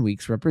 7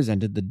 weeks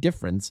represented the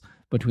difference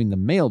between the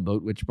mail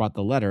boat which brought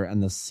the letter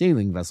and the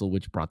sailing vessel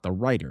which brought the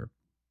writer.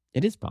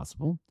 It is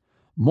possible.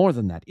 More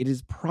than that, it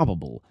is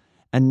probable.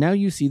 And now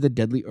you see the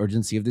deadly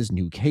urgency of this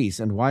new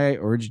case, and why I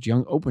urged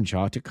young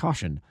Openshaw to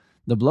caution.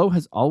 The blow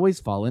has always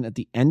fallen at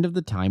the end of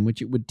the time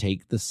which it would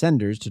take the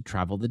senders to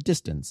travel the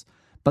distance.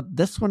 But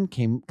this one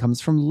comes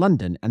from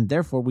London, and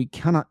therefore we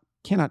cannot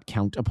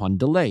count upon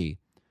delay.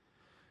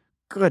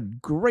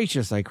 Good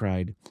gracious, I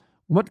cried.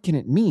 What can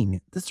it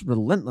mean, this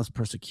relentless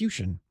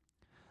persecution?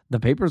 The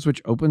papers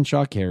which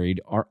Openshaw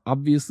carried are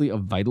obviously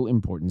of vital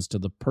importance to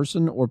the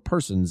person or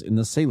persons in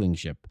the sailing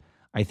ship.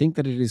 I think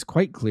that it is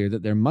quite clear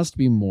that there must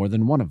be more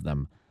than one of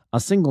them. A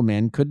single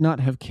man could not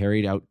have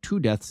carried out 2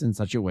 deaths in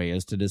such a way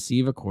as to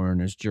deceive a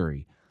coroner's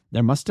jury.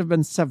 There must have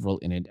been several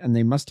in it, and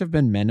they must have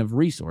been men of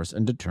resource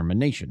and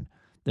determination.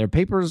 Their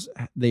papers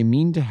they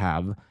mean to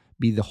have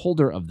be the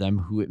holder of them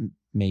who it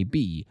may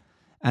be,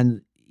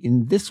 and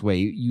in this way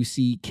you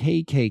see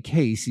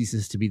KKK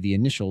ceases to be the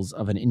initials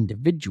of an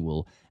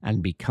individual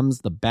and becomes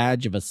the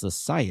badge of a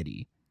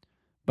society.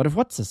 But of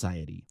what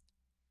society?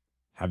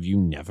 Have you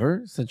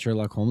never, said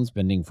Sherlock Holmes,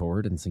 bending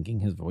forward and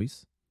sinking his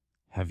voice,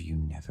 have you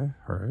never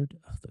heard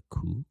of the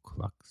Ku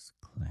Klux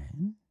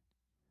Klan?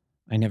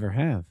 I never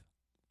have.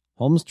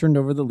 Holmes turned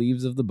over the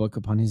leaves of the book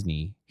upon his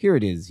knee. Here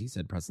it is, he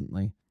said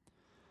presently.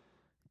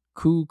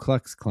 Ku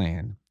Klux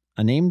Klan,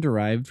 a name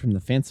derived from the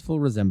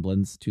fanciful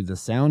resemblance to the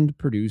sound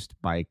produced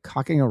by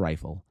cocking a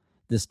rifle.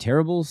 This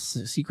terrible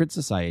secret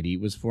society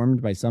was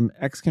formed by some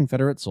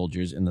ex-Confederate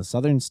soldiers in the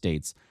southern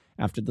states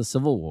after the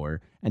Civil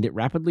War, and it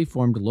rapidly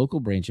formed local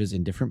branches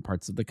in different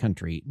parts of the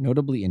country,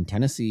 notably in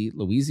Tennessee,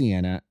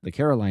 Louisiana, the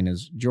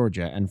Carolinas,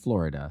 Georgia, and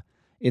Florida.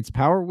 Its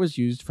power was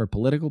used for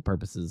political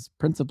purposes,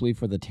 principally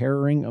for the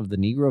terroring of the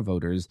Negro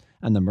voters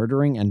and the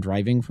murdering and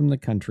driving from the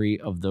country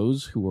of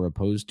those who were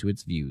opposed to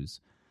its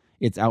views.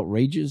 Its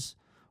outrages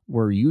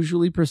were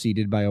usually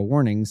preceded by a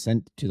warning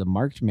sent to the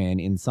marked man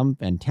in some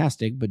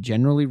fantastic but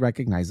generally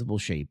recognizable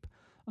shape,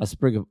 a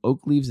sprig of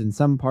oak leaves in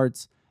some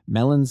parts,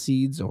 melon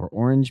seeds or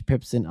orange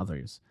pips in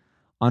others.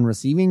 On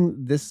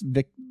receiving this,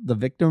 the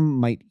victim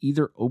might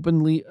either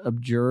openly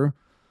abjure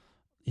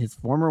his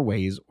former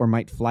ways or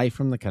might fly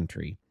from the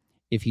country.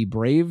 If he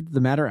braved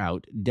the matter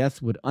out,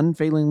 death would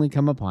unfailingly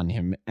come upon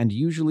him, and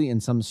usually in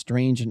some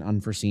strange and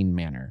unforeseen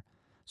manner.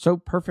 So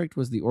perfect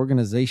was the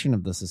organization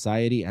of the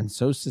society and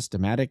so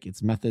systematic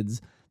its methods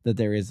that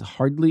there is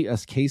hardly a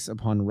case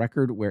upon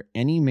record where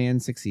any man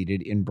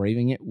succeeded in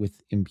braving it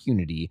with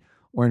impunity,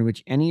 or in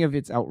which any of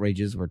its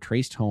outrages were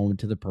traced home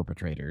to the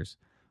perpetrators.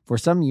 For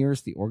some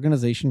years, the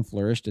organization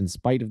flourished in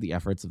spite of the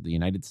efforts of the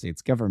United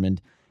States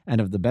government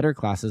and of the better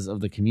classes of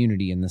the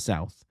community in the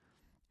South.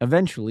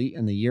 Eventually,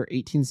 in the year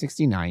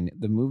 1869,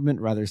 the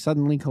movement rather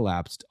suddenly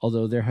collapsed,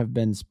 although there have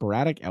been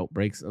sporadic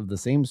outbreaks of the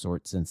same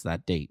sort since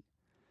that date.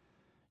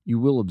 You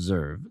will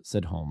observe,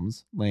 said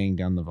Holmes, laying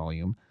down the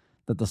volume,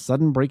 that the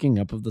sudden breaking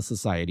up of the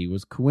society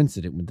was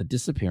coincident with the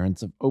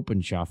disappearance of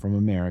Openshaw from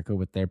America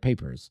with their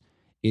papers.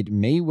 It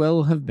may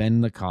well have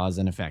been the cause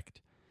and effect.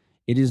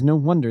 It is no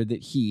wonder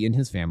that he and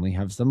his family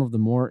have some of the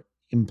more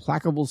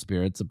implacable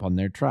spirits upon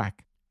their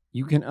track.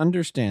 You can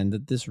understand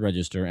that this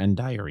register and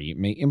diary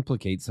may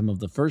implicate some of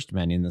the first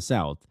men in the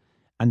South,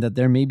 and that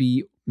there may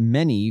be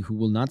many who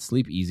will not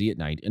sleep easy at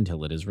night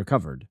until it is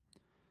recovered.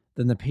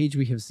 Then the page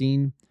we have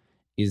seen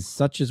is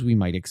such as we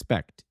might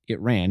expect. It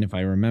ran, if I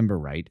remember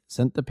right,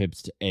 sent the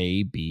pips to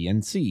A, B,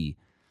 and C.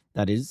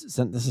 That is,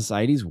 sent the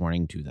Society's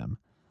warning to them.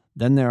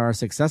 Then there are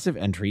successive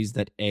entries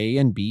that A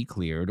and B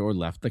cleared or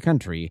left the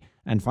country,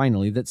 and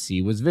finally that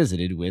C was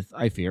visited with,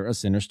 I fear, a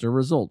sinister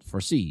result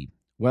for C.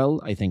 Well,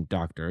 I think,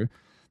 Doctor,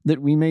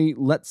 that we may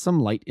let some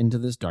light into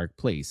this dark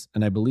place,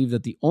 and I believe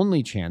that the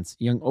only chance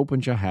young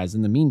Openshaw has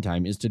in the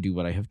meantime is to do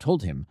what I have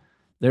told him.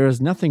 There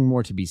is nothing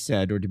more to be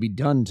said or to be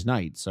done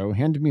tonight, so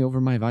hand me over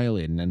my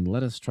violin, and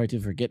let us try to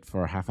forget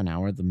for half an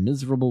hour the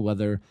miserable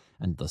weather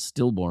and the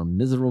still more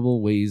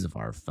miserable ways of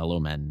our fellow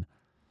men.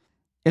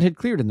 It had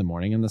cleared in the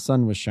morning, and the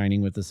sun was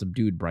shining with a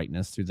subdued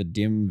brightness through the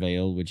dim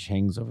veil which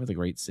hangs over the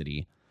great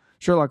city.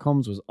 Sherlock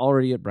Holmes was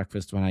already at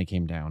breakfast when I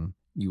came down.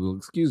 "You will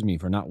excuse me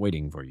for not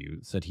waiting for you,"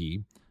 said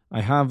he. "I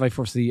have, I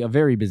foresee, a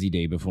very busy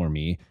day before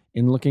me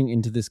in looking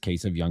into this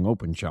case of young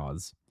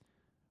Openshaw's."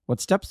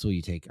 "What steps will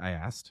you take?" I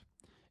asked.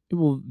 "It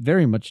will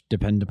very much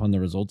depend upon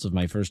the results of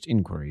my first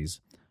inquiries.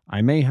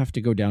 I may have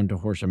to go down to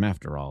Horsham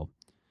after all."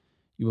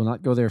 "You will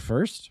not go there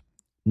first?"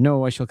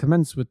 "No, I shall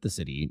commence with the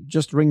city.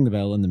 Just ring the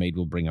bell and the maid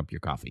will bring up your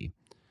coffee."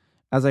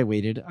 As I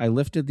waited, I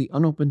lifted the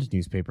unopened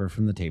newspaper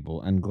from the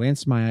table and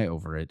glanced my eye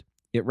over it.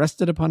 It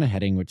rested upon a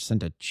heading which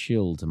sent a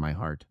chill to my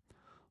heart.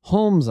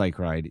 "Holmes," I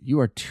cried, "you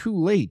are too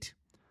late."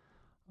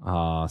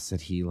 "Ah,"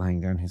 said he,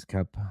 laying down his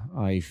cup,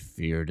 "I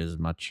feared as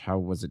much. How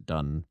was it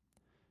done?"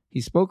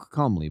 He spoke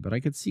calmly, but I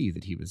could see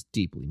that he was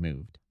deeply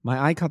moved. My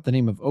eye caught the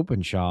name of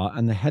Openshaw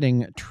and the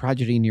heading,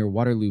 "Tragedy near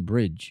Waterloo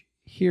Bridge."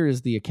 Here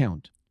is the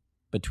account.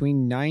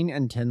 "Between 9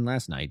 and 10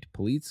 last night,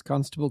 Police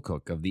Constable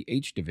Cook of the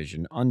H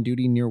Division on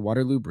duty near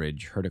Waterloo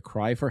Bridge heard a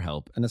cry for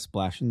help and a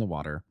splash in the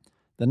water.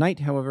 The night,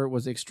 however,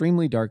 was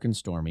extremely dark and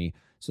stormy,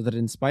 so that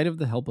in spite of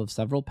the help of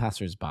several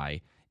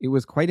passers-by, it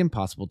was quite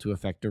impossible to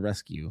effect a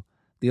rescue.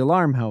 The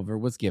alarm, however,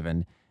 was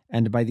given,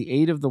 and by the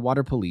aid of the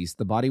water police,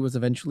 the body was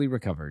eventually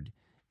recovered.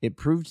 It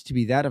proved to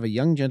be that of a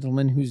young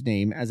gentleman whose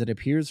name, as it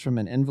appears from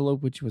an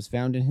envelope which was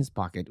found in his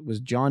pocket,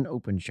 was John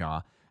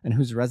Openshaw, and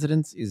whose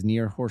residence is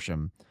near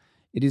Horsham.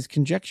 It is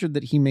conjectured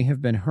that he may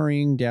have been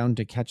hurrying down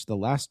to catch the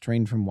last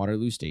train from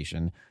Waterloo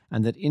Station,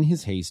 and that in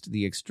his haste,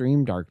 the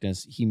extreme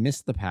darkness, he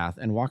missed the path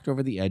and walked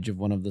over the edge of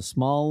one of the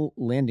small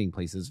landing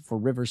places for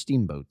river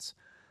steamboats.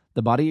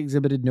 The body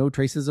exhibited no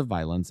traces of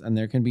violence, and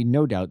there can be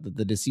no doubt that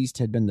the deceased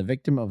had been the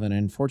victim of an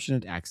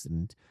unfortunate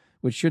accident,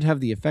 which should have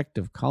the effect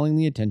of calling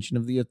the attention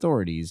of the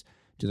authorities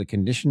to the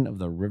condition of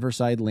the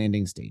riverside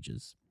landing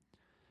stages.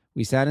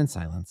 We sat in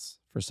silence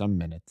for some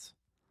minutes,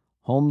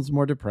 Holmes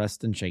more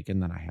depressed and shaken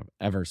than I have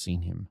ever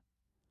seen him.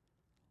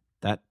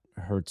 "That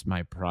hurts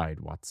my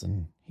pride,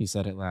 Watson," he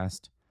said at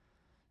last.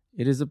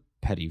 "It is a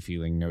petty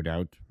feeling, no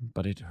doubt,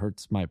 but it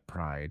hurts my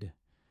pride.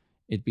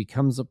 It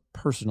becomes a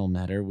personal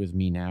matter with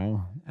me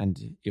now,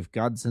 and if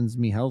God sends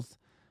me health,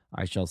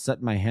 I shall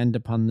set my hand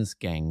upon this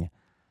gang.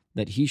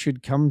 That he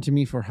should come to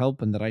me for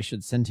help, and that I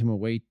should send him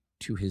away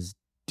to his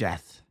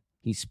death."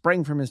 He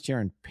sprang from his chair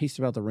and paced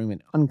about the room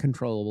in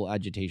uncontrollable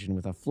agitation,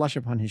 with a flush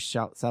upon his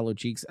sallow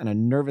cheeks and a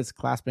nervous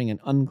clasping and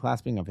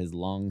unclasping of his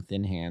long,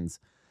 thin hands.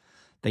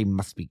 "They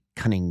must be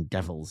cunning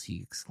devils,"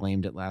 he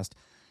exclaimed at last.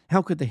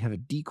 "How could they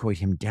have decoyed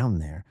him down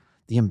there?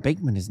 The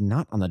embankment is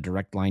not on the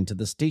direct line to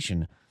the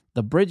station.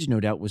 The bridge, no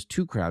doubt, was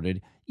too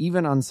crowded,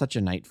 even on such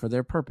a night, for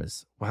their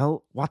purpose.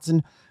 Well,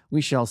 Watson,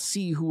 we shall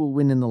see who will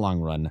win in the long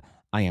run.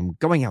 I am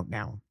going out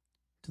now."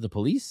 "To the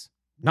police?"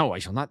 "No, I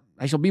shall not.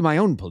 I shall be my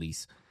own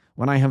police.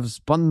 When I have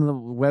spun the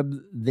web,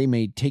 they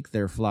may take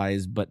their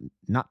flies, but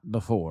not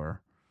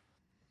before."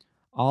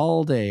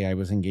 All day I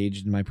was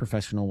engaged in my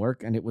professional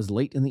work, and it was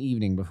late in the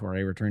evening before I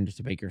returned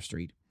to Baker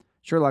Street.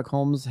 Sherlock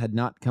Holmes had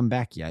not come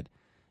back yet.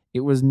 It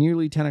was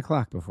nearly 10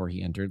 o'clock before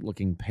he entered,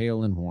 looking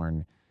pale and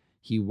worn.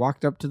 He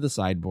walked up to the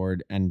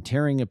sideboard, and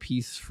tearing a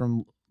piece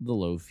from the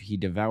loaf, he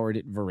devoured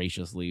it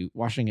voraciously,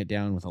 washing it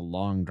down with a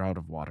long draught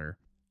of water.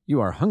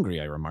 "You are hungry,"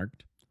 I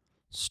remarked.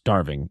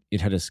 "Starving.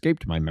 It had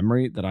escaped my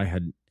memory that I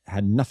had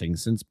had nothing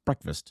since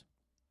breakfast."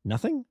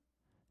 "Nothing?"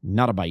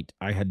 "Not a bite.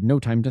 I had no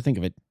time to think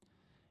of it."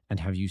 "And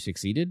have you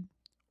succeeded?"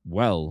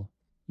 "Well."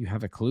 "You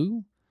have a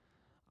clue?"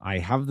 "I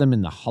have them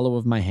in the hollow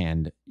of my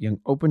hand. Young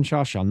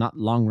Openshaw shall not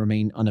long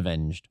remain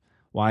unavenged.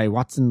 Why,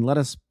 Watson, let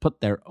us put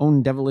their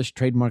own devilish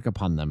trademark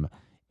upon them.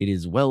 It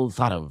is well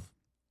thought of."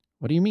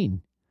 "What do you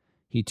mean?"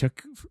 He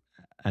took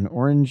an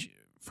orange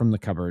from the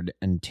cupboard,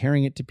 and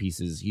tearing it to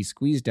pieces, he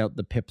squeezed out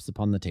the pips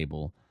upon the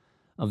table.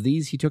 Of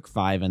these he took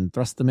 5 and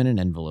thrust them in an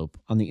envelope.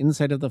 On the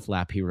inside of the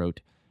flap he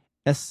wrote,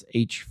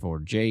 "S.H. for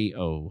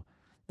J.O."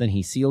 Then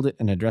he sealed it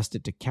and addressed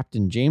it to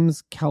Captain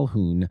James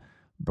Calhoun,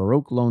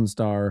 Baroque Lone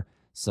Star,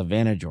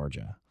 Savannah,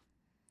 Georgia.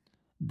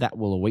 "That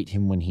will await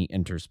him when he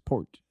enters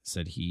port,"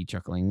 said he,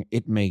 chuckling.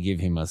 "It may give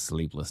him a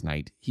sleepless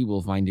night. He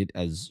will find it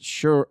as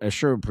a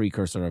sure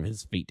precursor of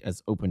his fate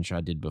as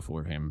Openshaw did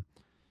before him."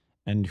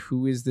 And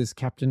who is this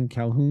Captain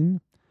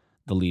Calhoun?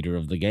 The leader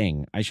of the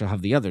gang. I shall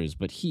have the others,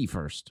 but he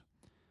first.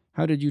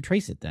 How did you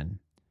trace it, then?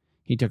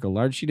 He took a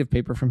large sheet of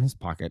paper from his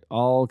pocket,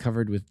 all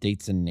covered with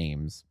dates and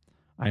names.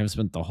 I have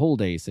spent the whole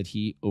day, said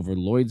he, over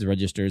Lloyd's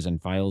registers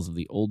and files of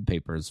the old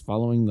papers,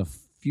 following the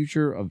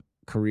future of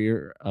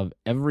career of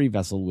every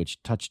vessel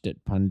which touched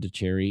at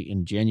Pondicherry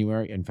in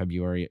January and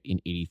February in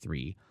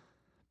 '83.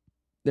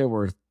 There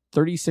were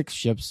 36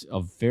 ships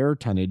of fair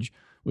tonnage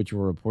which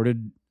were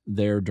reported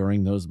there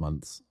during those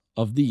months.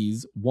 Of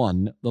these,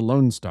 one, the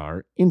Lone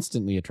Star,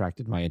 instantly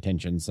attracted my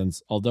attention,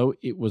 since, although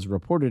it was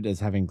reported as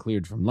having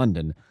cleared from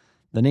London,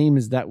 the name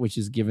is that which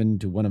is given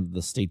to one of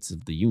the states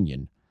of the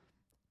Union.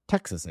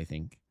 Texas, I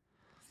think.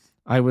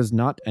 I was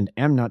not and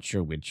am not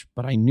sure which,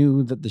 but I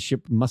knew that the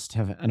ship must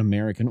have an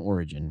American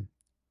origin.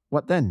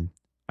 What then?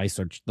 I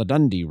searched the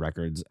Dundee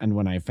records, and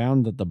when I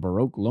found that the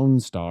Baroque Lone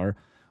Star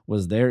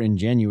was there in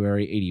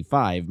January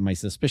 '85, my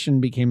suspicion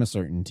became a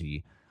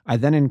certainty. I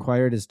then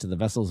inquired as to the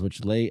vessels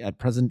which lay at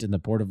present in the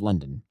port of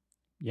London.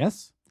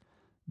 Yes?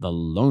 The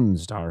Lone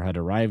Star had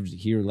arrived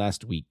here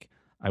last week.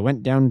 I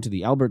went down to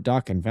the Albert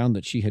Dock and found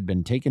that she had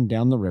been taken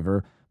down the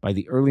river by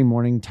the early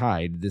morning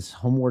tide, this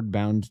homeward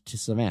bound to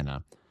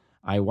Savannah.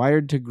 I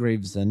wired to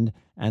Gravesend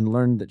and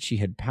learned that she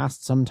had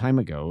passed some time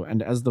ago,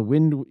 and as the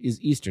wind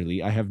is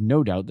easterly, I have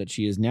no doubt that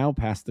she is now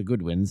past the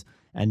Goodwins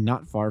and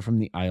not far from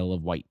the Isle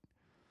of Wight.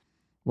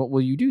 What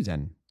will you do,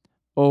 then?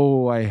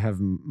 Oh, I have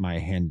my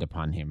hand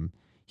upon him.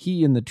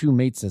 He and the two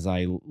mates, as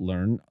I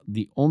learn,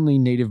 the only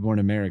native-born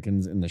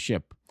Americans in the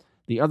ship.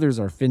 The others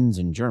are Finns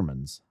and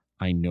Germans.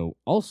 I know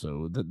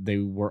also that they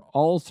were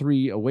all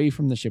three away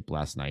from the ship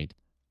last night.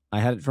 I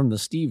had it from the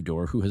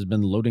stevedore who has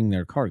been loading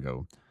their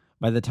cargo.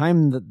 By the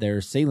time that their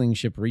sailing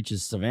ship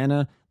reaches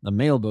Savannah, the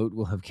mailboat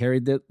will have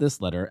carried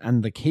this letter,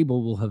 and the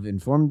cable will have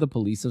informed the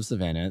police of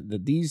Savannah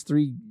that these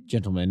three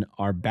gentlemen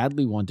are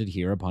badly wanted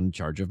here upon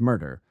charge of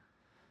murder.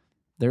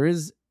 There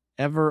is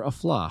ever a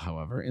flaw,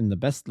 however, in the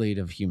best laid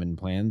of human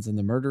plans, and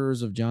the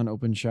murderers of John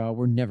Openshaw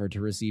were never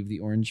to receive the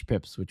orange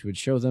pips, which would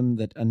show them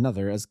that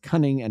another, as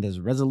cunning and as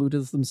resolute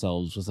as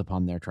themselves, was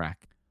upon their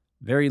track.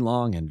 Very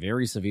long and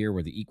very severe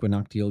were the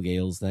equinoctial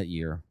gales that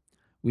year.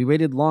 We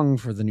waited long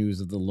for the news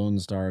of the Lone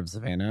Star of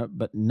Savannah,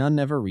 but none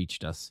ever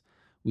reached us.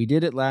 We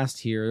did at last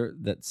hear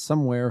that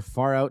somewhere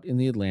far out in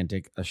the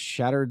Atlantic a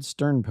shattered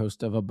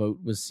sternpost of a boat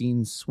was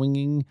seen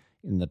swinging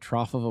in the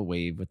trough of a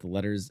wave with the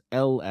letters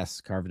L.S.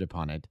 carved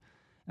upon it,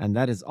 and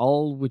that is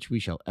all which we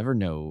shall ever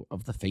know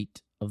of the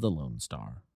fate of the Lone Star.